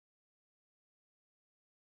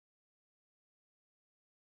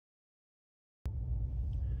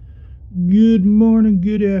Good morning,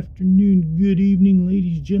 good afternoon, good evening,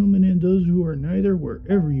 ladies, gentlemen, and those who are neither,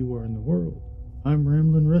 wherever you are in the world. I'm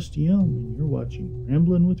Ramblin' Rusty Elm, and you're watching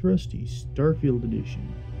Ramblin' with Rusty, Starfield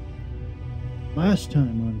Edition. Last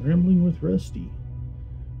time on Rambling with Rusty,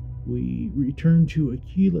 we returned to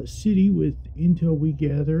Aquila City with intel we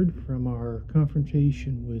gathered from our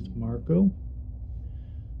confrontation with Marco,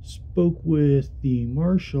 spoke with the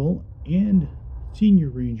Marshal and Senior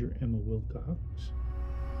Ranger Emma Wilcox,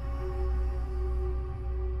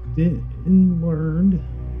 then learned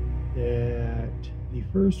that the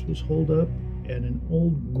first was holed up at an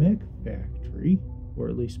old mech factory, or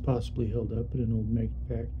at least possibly held up at an old mech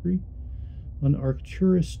factory on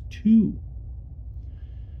Arcturus 2.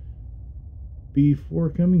 Before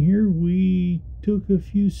coming here, we took a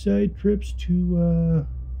few side trips to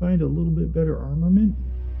find a little bit better armament,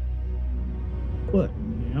 but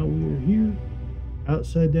now we are here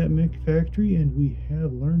outside that mech factory, and we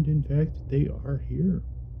have learned, in fact, that they are here.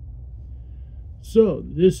 So,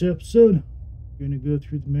 this episode, we're going to go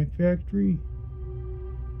through the mech factory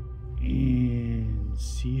and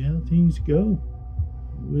see how things go.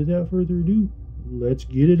 Without further ado, let's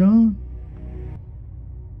get it on.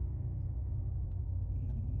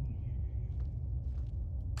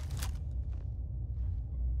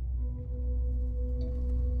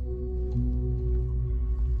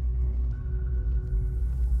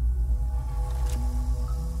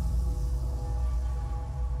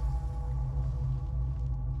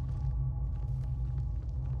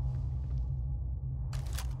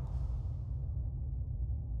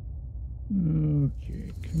 Okay,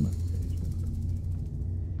 come on, guys.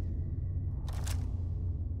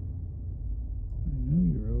 I know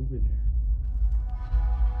you're over there.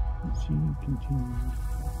 Let's see you continue.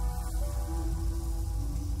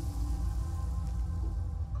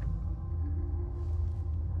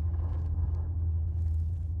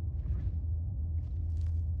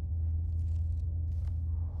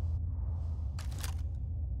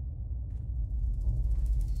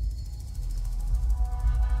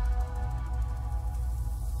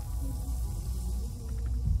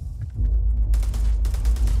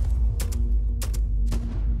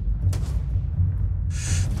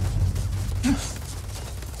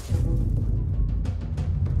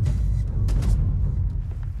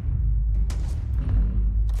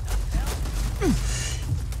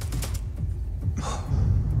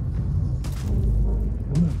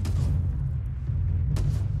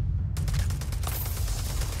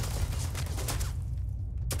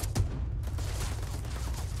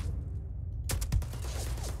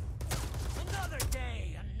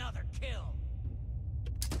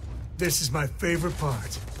 This is my favorite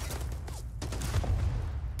part.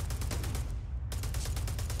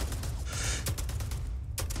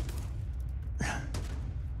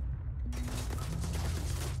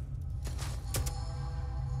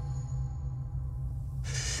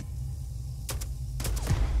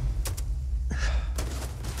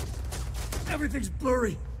 Everything's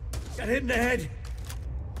blurry. Got hit in the head.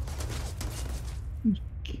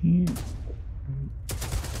 Can't.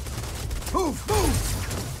 Move, move!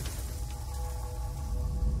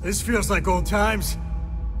 This feels like old times.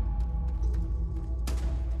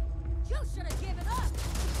 You should have given up.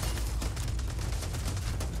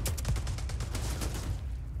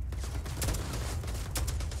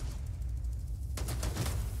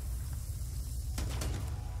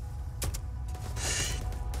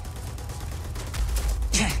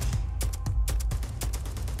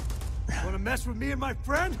 Wanna mess with me and my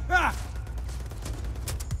friend? Ha!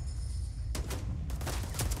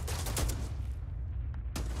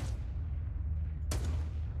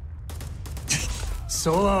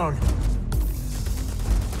 So long. For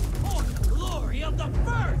the glory of the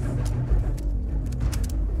first!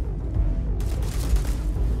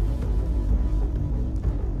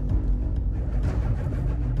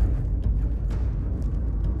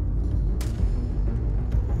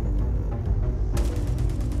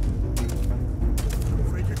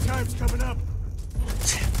 Afraid your time's coming up.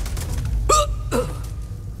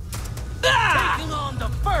 Taking on the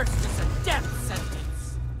first is a death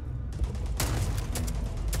sentence.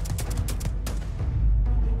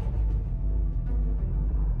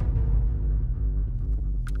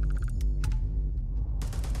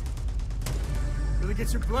 Really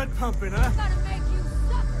gets your blood pumping, huh? Gotta make you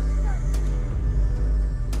suffer.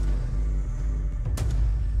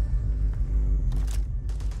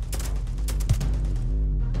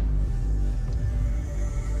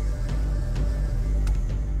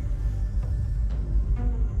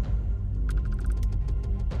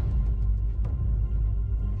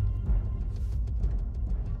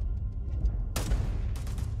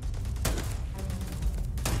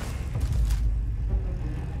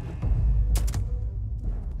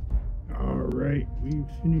 Alright, we've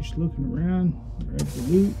finished looking around. Grab the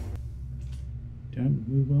loot. Time to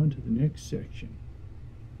move on to the next section.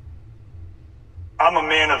 I'm a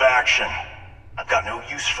man of action. I've got no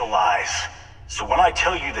use for lies. So when I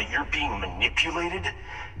tell you that you're being manipulated,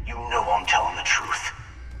 you know I'm telling the truth.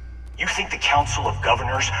 You think the Council of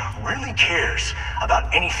Governors really cares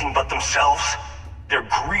about anything but themselves? They're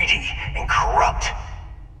greedy and corrupt.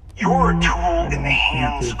 You're a tool in the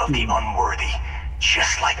hands of the unworthy,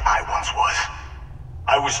 just like I once was.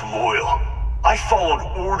 I was loyal. I followed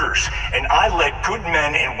orders, and I led good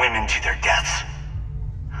men and women to their deaths.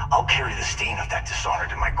 I'll carry the stain of that dishonor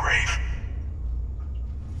to my grave.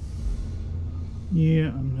 Yeah,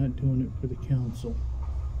 I'm not doing it for the Council.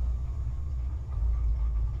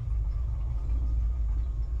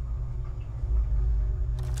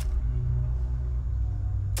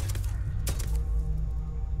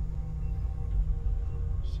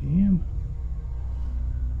 Sam?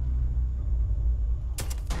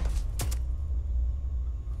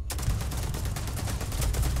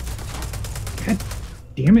 God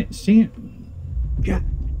damn it, Sam. God.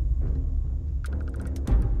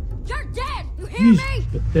 You're dead! You hear Jeez, me?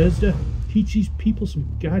 Bethesda, teach these people some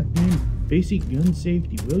goddamn basic gun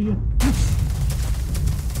safety, will you?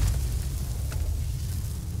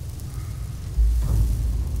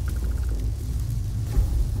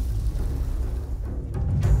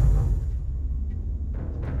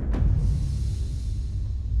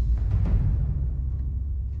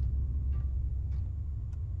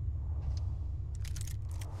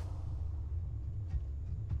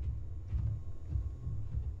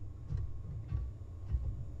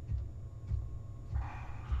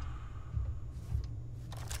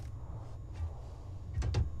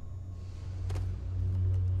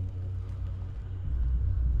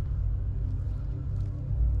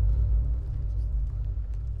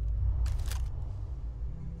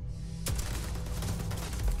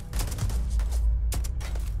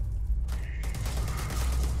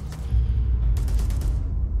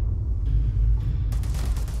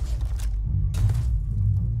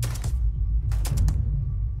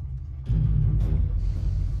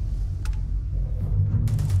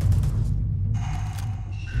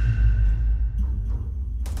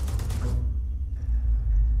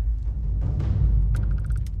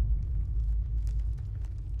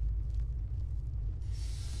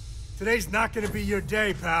 Today's not gonna be your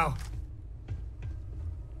day, pal.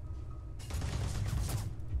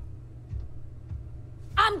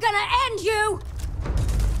 I'm gonna end you!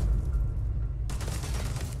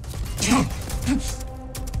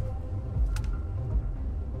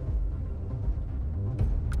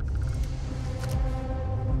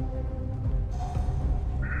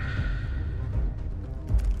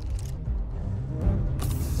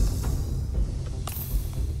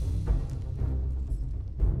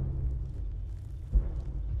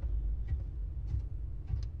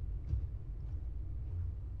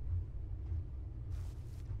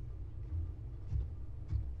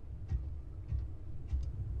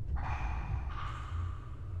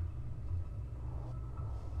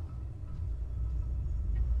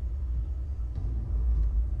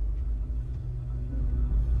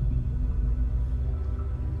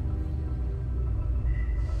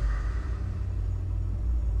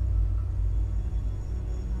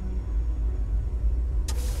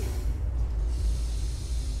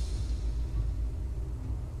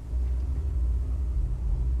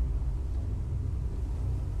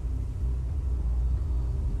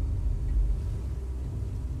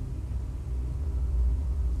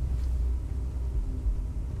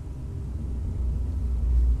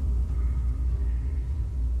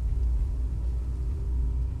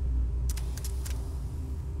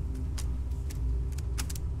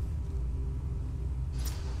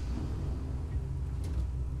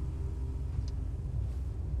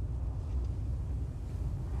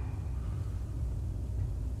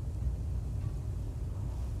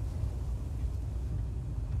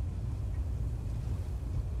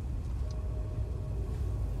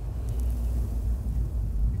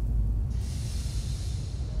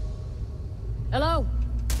 Hello?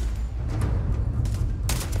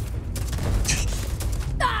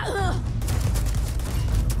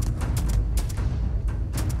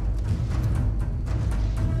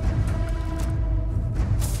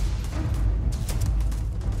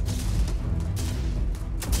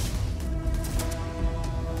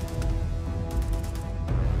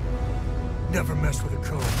 Never mess with a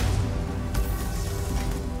code.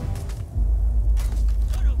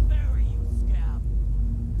 Gonna bury you, scab.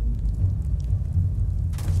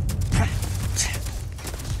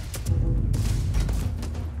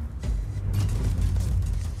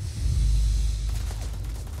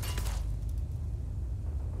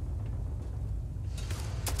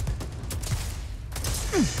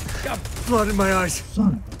 Got blood in my eyes.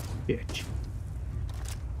 Son of a bitch.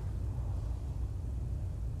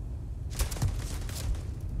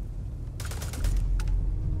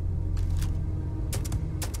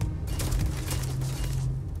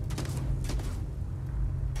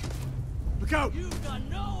 Look out! You've got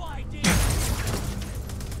no idea.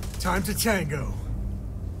 Time to tango.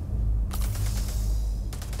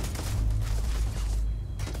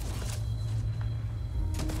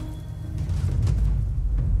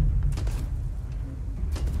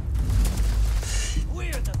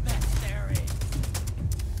 We're the best there is.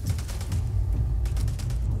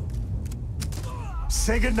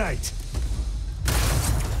 Say goodnight.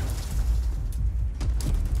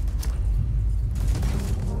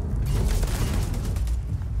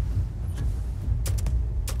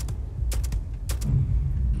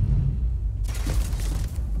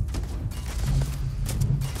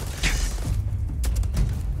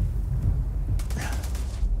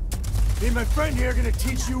 Me and my friend here are gonna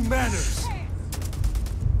teach you manners.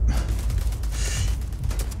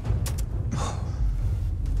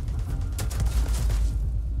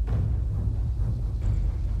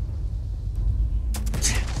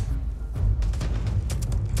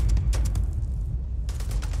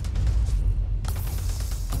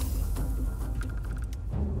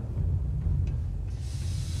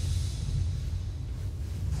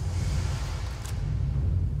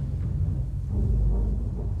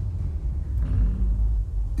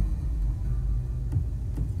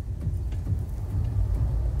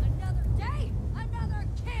 Another day, another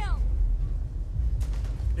kill.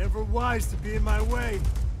 Never wise to be in my way.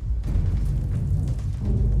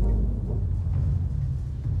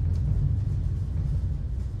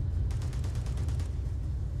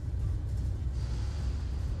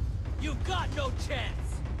 You've got no chance.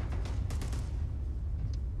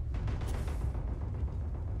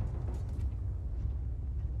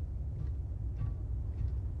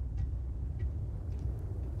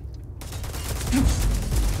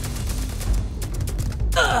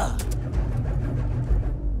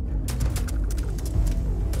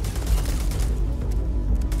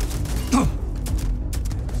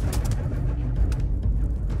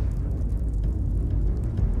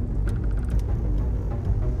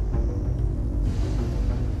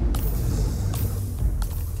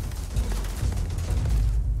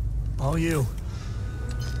 All you.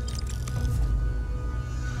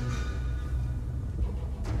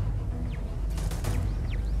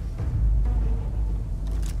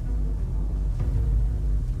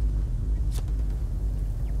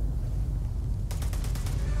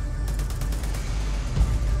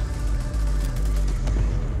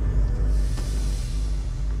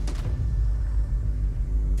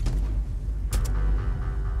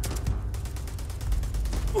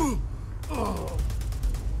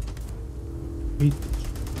 Beat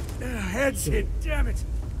Head's hit, damn it.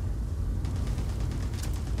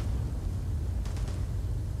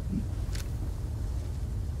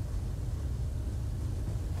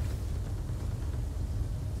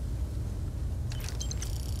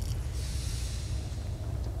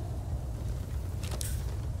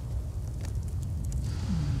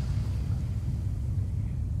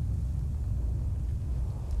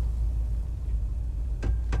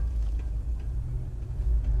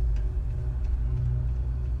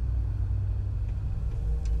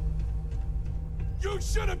 You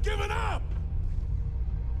should have given up!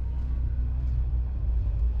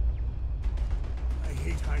 I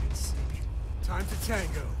hate hide and seek. Time to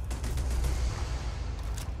tango.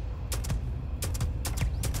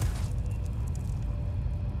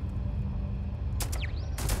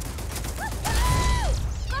 Woo-hoo!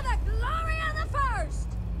 For the glory of the first.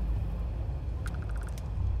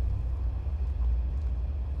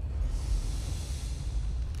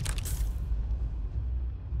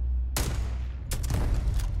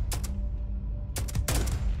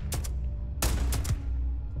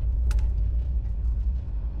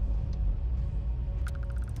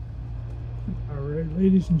 Alright,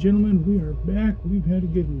 ladies and gentlemen, we are back. We've had a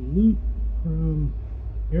good loot from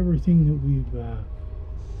everything that we've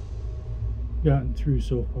gotten through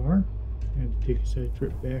so far. Had to take a side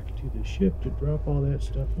trip back to the ship to drop all that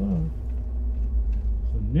stuff off.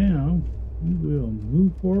 So now we will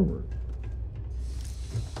move forward.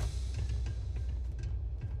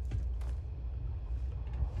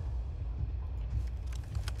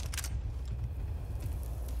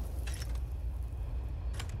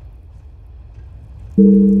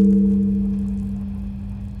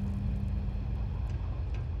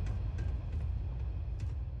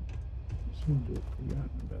 Seem to have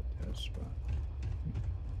forgotten about that spot.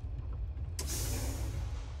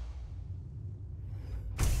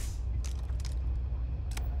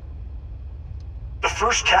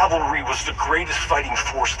 1st Cavalry was the greatest fighting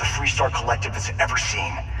force the Freestar Collective has ever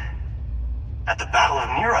seen. At the Battle of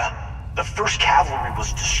Nira, the 1st Cavalry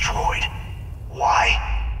was destroyed. Why?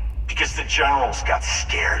 Because the generals got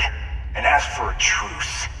scared and asked for a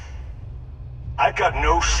truce. I've got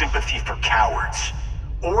no sympathy for cowards,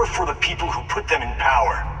 or for the people who put them in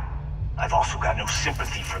power. I've also got no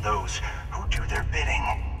sympathy for those who do their bidding.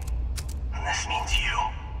 And this means you.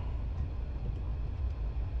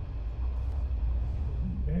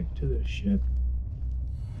 Back to the ship.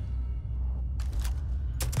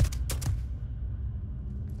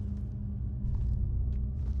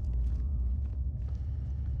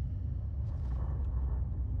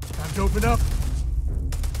 Time to open up.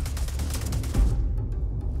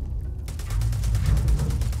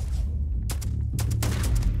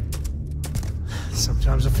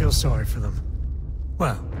 Sometimes I feel sorry for them.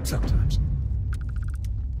 Well, sometimes.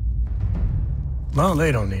 Well,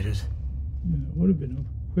 they don't need it. Yeah, it would have been over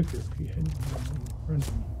quicker if you hadn't been in front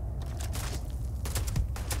of me.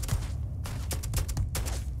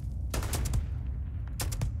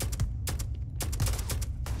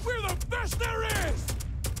 We're the best there is!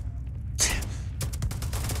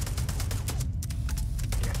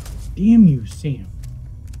 Damn you, Sam.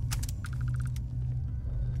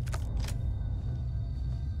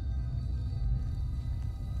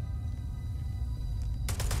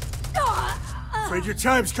 Afraid your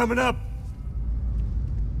time's coming up.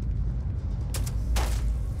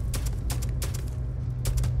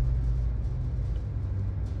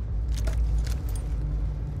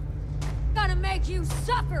 Gonna make you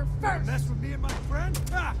suffer first! Mess with me and my friend?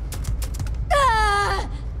 Ah! Ah!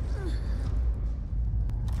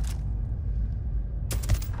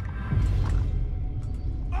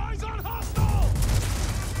 Eyes on hostile!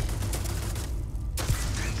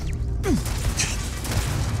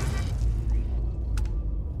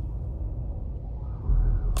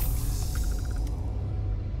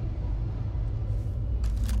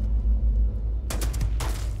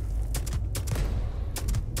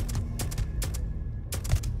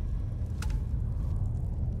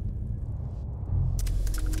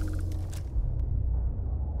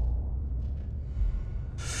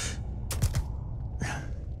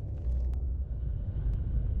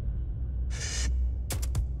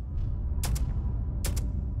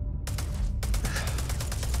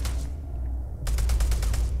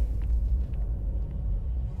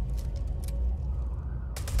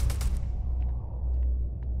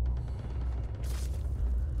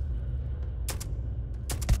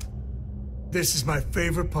 This is my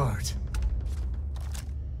favorite part.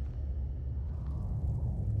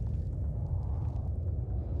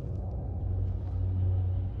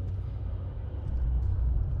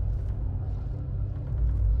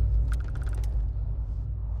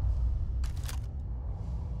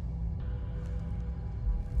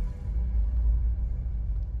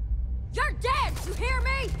 You're dead! You hear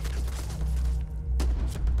me?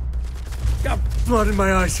 Got blood in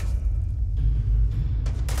my eyes.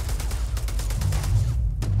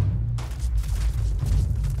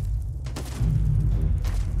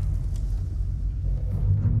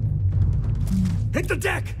 Hit the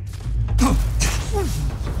deck! Me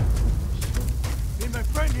and my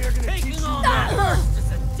friend here are gonna teach Taking you on that. that first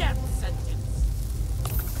is a death sentence.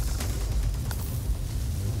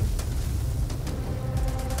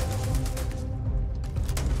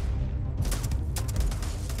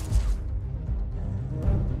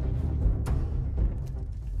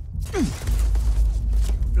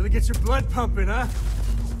 Really gets your blood pumping, huh?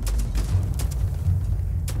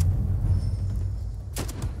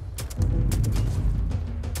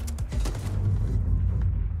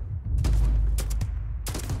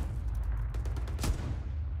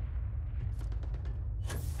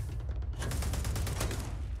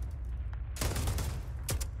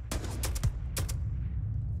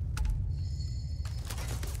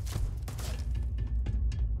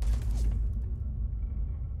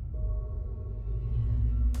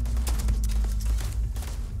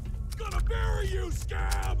 Gonna bury you,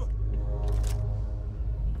 scab!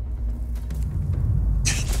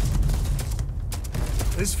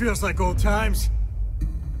 This feels like old times.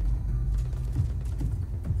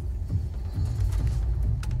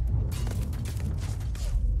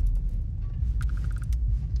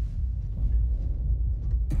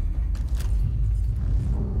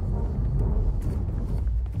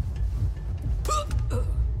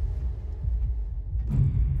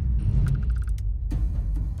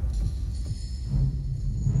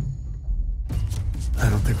 I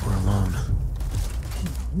don't think we're alone.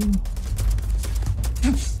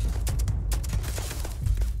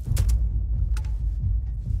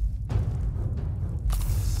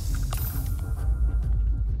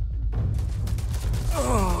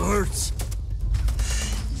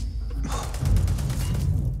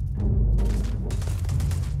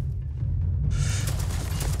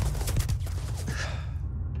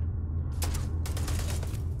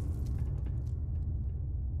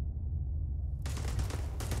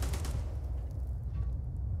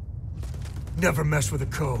 Never mess with a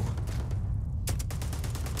co.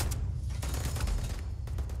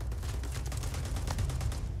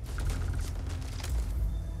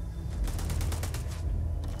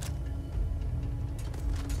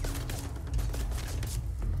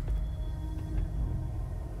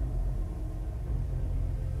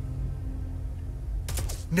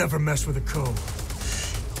 Never mess with a co.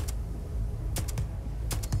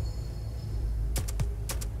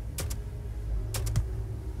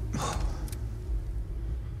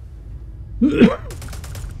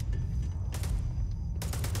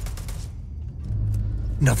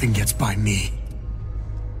 Nothing gets by me.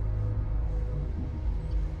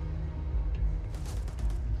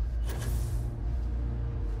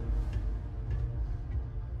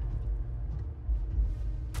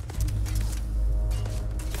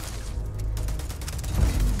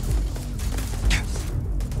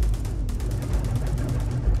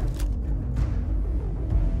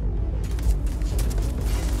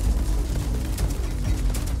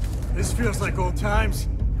 This feels like old times.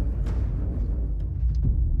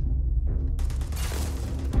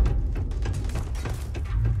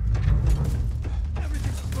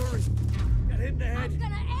 Everything's blurry. Got hit in the head. I'm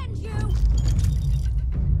gonna end you!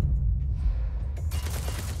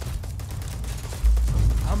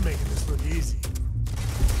 I'm making this look easy.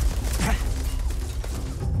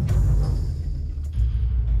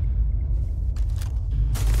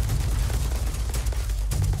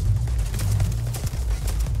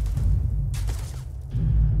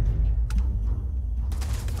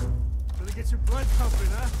 Get your blood pumping,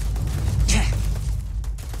 huh?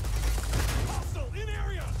 Hostile in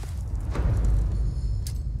area!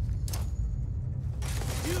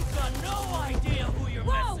 You've got no idea who you're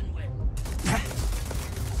Whoa! messing with.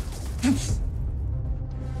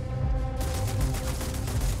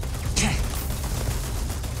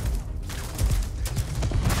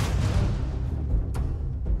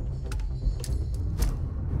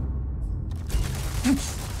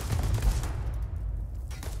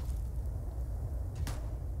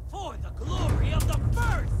 For the glory of the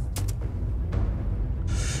first!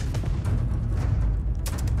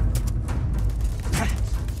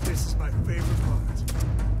 This is my favorite part.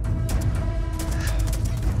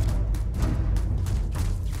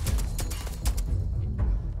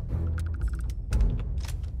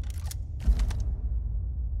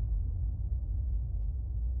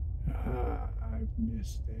 I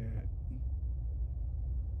missed that.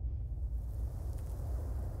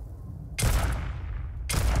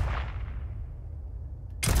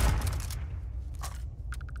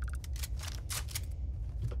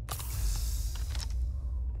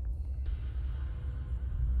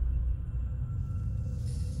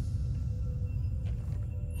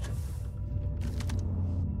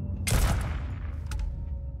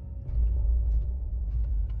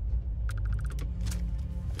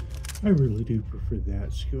 I really do prefer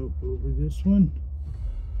that scope over this one.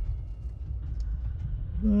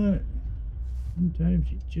 But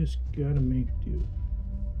sometimes you just gotta make do.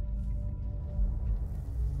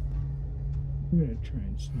 We're gonna try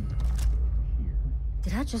and sneak off over here.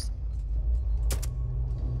 Did I just...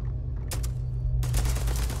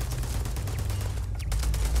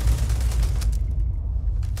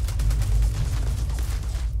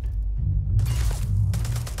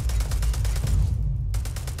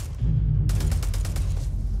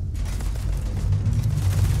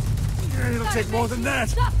 It'll take more than that.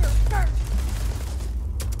 Suffer first!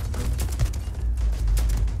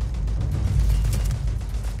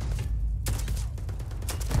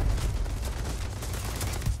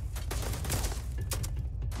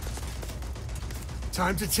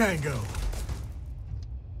 Time to tango.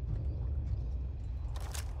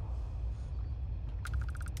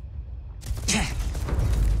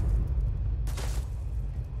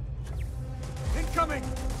 Incoming!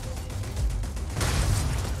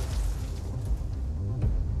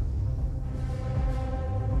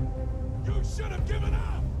 You should have given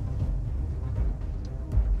up!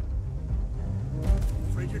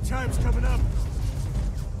 Afraid your time's coming up.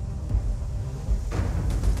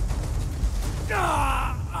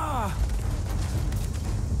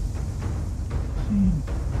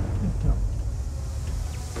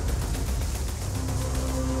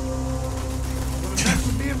 Wanna mess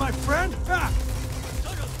with me and my friend? Ha!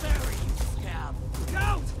 Gonna bury you, scab. Look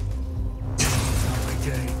out! Not my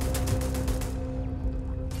day.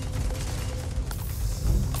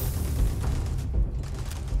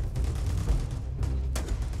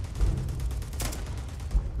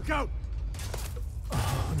 Look out!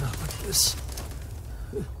 Oh, not like this.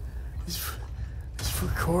 It's for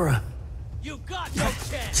Cora. You got no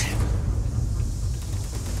chance.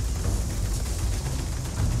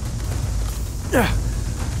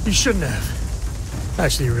 You shouldn't have.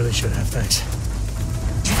 Actually, you really should have, thanks.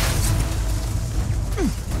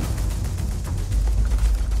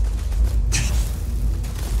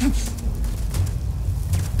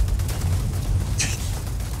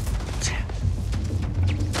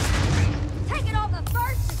 Taking all the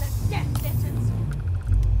first is a death sentence.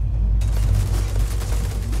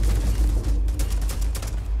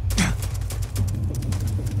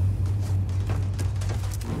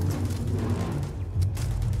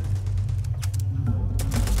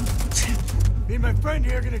 Me and my friend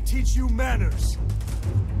here are gonna teach you manners.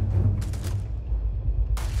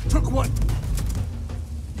 Took one.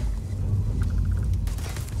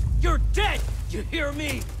 You're dead! You hear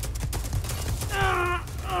me?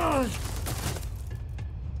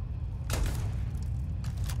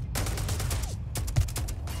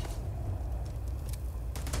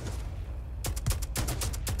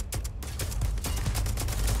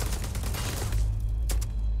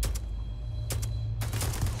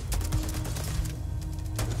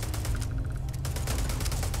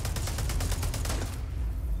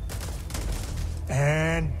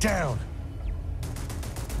 And down.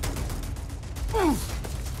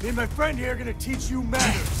 Me and my friend here are gonna teach you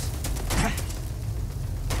manners.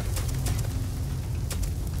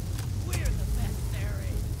 We're the best there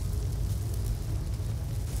is.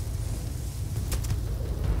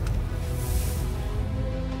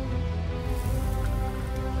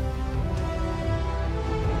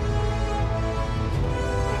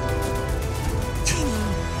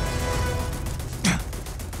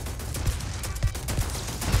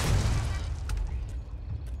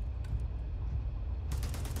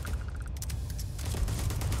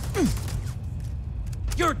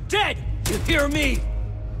 You're dead! You hear me?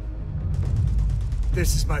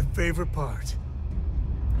 This is my favorite part.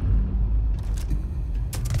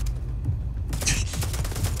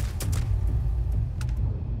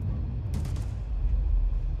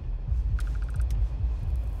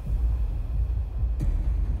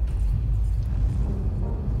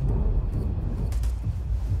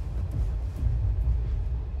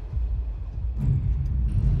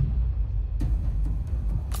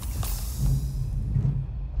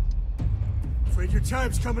 Afraid your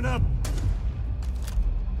time's coming up.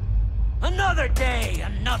 Another day,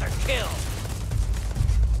 another kill.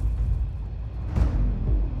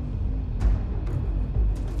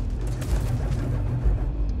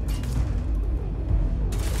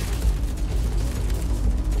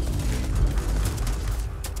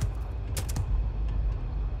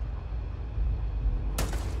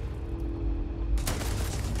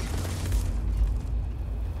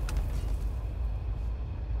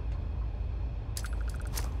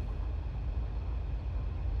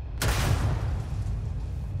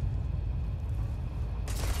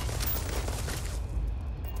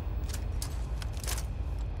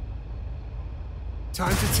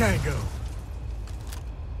 Time to tango.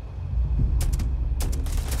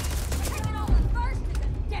 Taking all the first is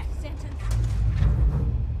a death sentence.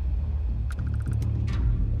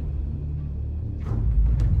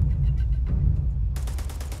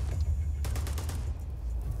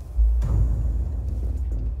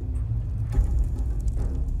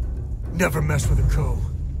 Never mess with a co.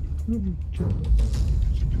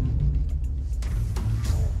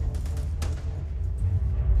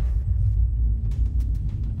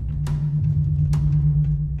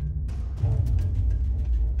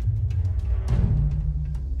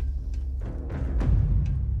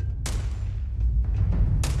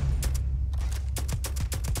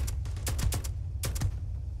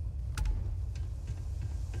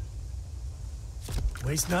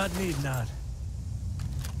 Waste not, need not.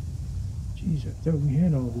 Jeez, I thought we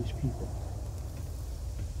had all these people.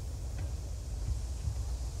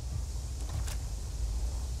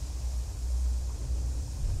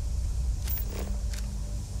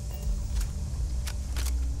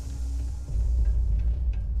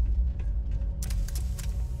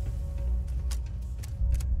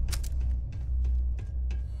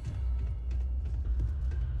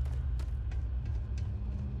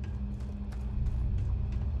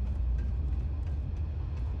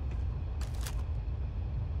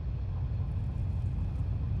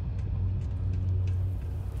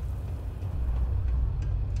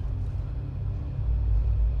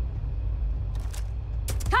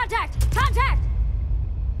 Contact! Contact!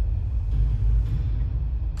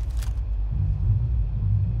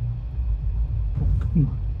 Come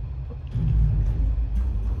on.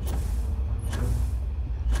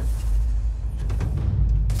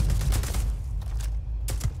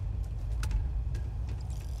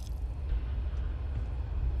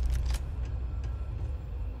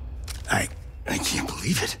 I can't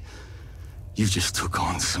believe it. You just took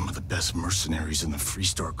on some of the best mercenaries in the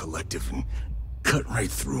Freestar Collective and cut right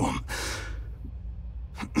through them.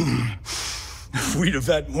 If we'd have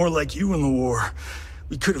had more like you in the war,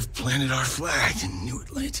 we could have planted our flag in New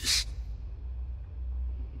Atlantis.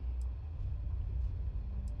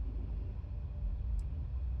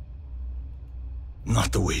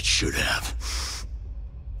 Not the way it should have.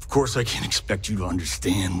 Of course, I can't expect you to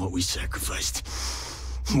understand what we sacrificed,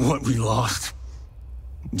 what we lost.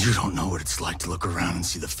 You don't know what it's like to look around and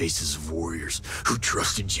see the faces of warriors who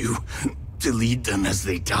trusted you to lead them as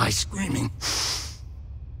they die screaming.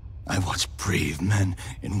 I watched brave men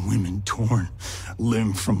and women torn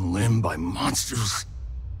limb from limb by monsters.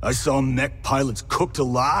 I saw mech pilots cooked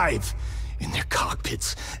alive in their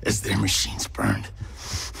cockpits as their machines burned.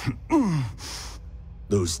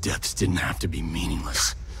 Those deaths didn't have to be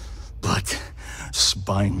meaningless, but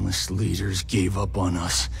spineless leaders gave up on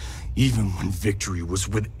us even when victory was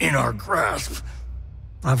within our grasp.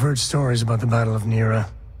 I've heard stories about the Battle of Nera.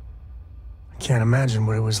 I can't imagine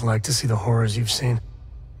what it was like to see the horrors you've seen.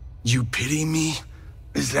 You pity me?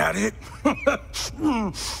 Is that it?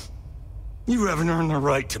 You haven't earned the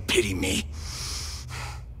right to pity me.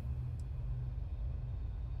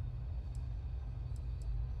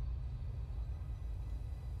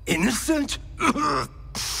 Innocent?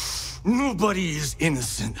 Nobody is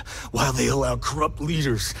innocent while they allow corrupt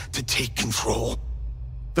leaders to take control.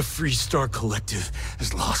 The Freestar Collective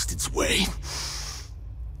has lost its way.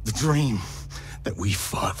 The dream that we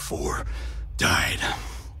fought for died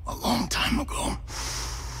a long time ago.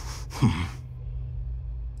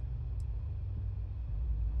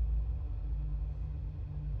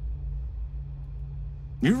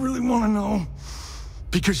 You really want to know?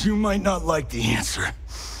 Because you might not like the answer.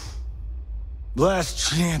 Last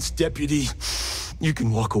chance, Deputy. You can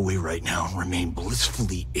walk away right now and remain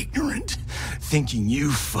blissfully ignorant, thinking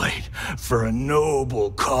you fight for a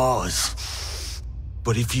noble cause.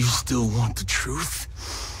 But if you still want the truth,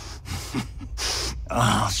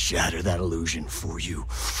 I'll shatter that illusion for you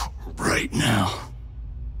right now.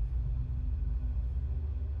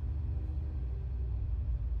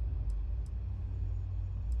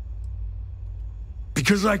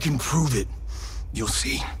 Because I can prove it. You'll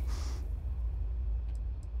see.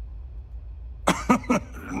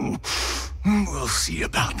 We'll see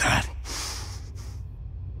about that.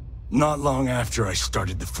 Not long after I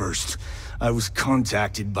started the First, I was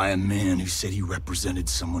contacted by a man who said he represented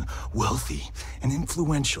someone wealthy and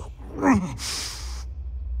influential.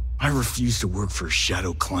 I refused to work for a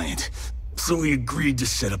shadow client, so he agreed to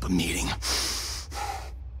set up a meeting.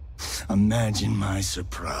 Imagine my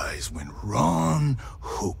surprise when Ron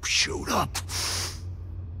Hope showed up.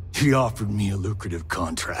 He offered me a lucrative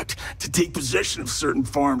contract to take possession of certain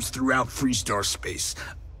farms throughout Freestar space.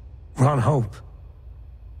 Ron Hope.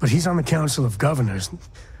 But he's on the Council of Governors.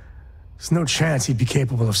 There's no chance he'd be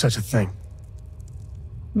capable of such a thing.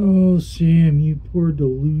 Oh, Sam, you poor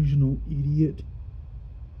delusional idiot.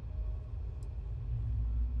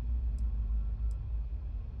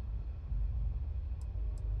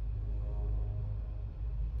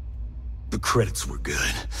 The credits were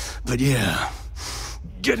good, but yeah,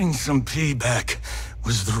 getting some payback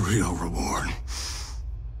was the real reward.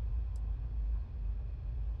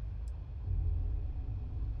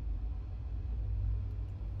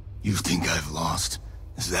 You think I've lost?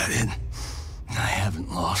 Is that it? I haven't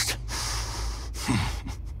lost.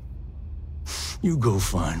 You go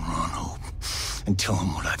find Ron Hope and tell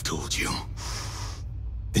him what I've told you.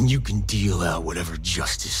 Then you can deal out whatever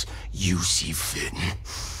justice you see fit.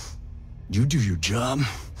 You do your job,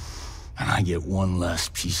 and I get one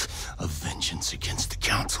last piece of vengeance against the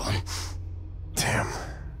Council. Damn.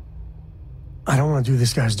 I don't want to do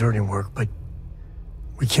this guy's dirty work, but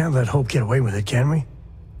we can't let Hope get away with it, can we?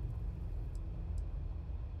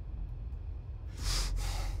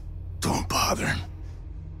 Don't bother.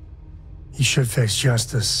 He should face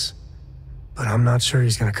justice, but I'm not sure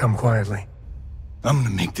he's gonna come quietly. I'm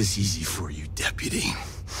gonna make this easy for you, Deputy.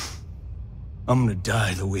 I'm gonna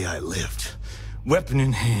die the way I lived. Weapon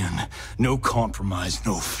in hand, no compromise,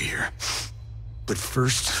 no fear. But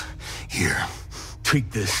first, here,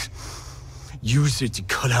 take this. Use it to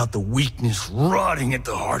cut out the weakness rotting at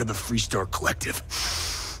the heart of the Freestar Collective.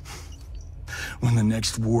 When the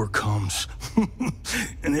next war comes,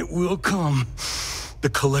 and it will come, the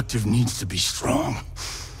Collective needs to be strong.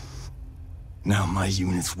 Now my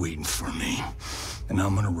unit's waiting for me, and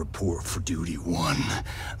I'm gonna report for duty one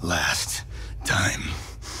last time.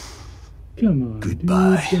 Come on,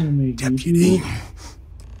 Goodbye, dude. Don't make me do Deputy. it.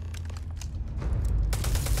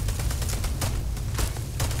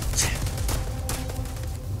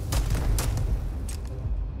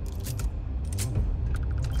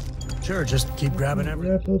 Sure, just keep grabbing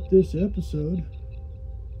everything. Wrap up this episode.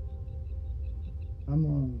 I'm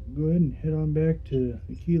gonna go ahead and head on back to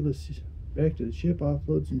the ship,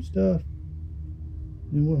 offload some stuff.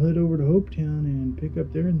 Then we'll head over to Hopetown and pick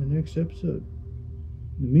up there in the next episode.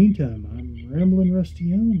 In the meantime, I'm Ramblin'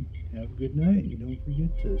 Rusty Elm. Have a good night, and don't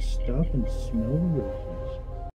forget to stop and smell the roses.